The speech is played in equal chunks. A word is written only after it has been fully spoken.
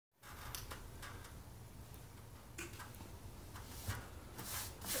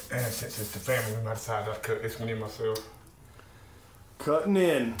And since it's the family, we might decide to cut this one in myself. Cutting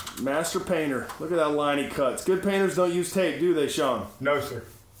in. Master painter. Look at that line he cuts. Good painters don't use tape, do they, Sean? No, sir.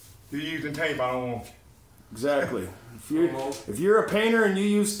 You're using tape, I don't want you. Exactly. If you're a painter and you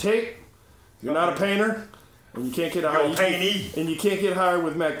use tape, you're not a painter, and you can't get hired. You're a paintee. And you can't get hired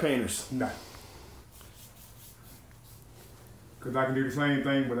with Mac Painters. No. Because I can do the same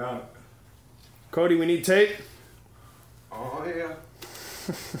thing without it. Cody, we need tape? Oh, yeah.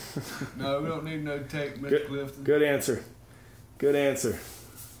 No, we don't need no tape, Mr. Clifton. Good answer. Good answer.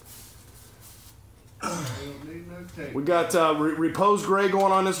 We don't need no tape. We got Repose Gray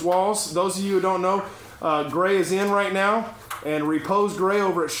going on this walls. Those of you who don't know, Gray is in right now. And Repose Gray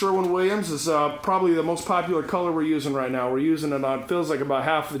over at Sherwin-Williams is probably the most popular color we're using right now. We're using it on, it feels like about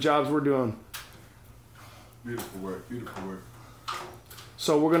half the jobs we're doing. Beautiful work, beautiful work.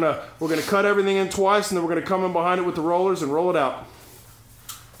 So we're gonna cut everything in twice, and then we're gonna come in behind it with the rollers and roll it out.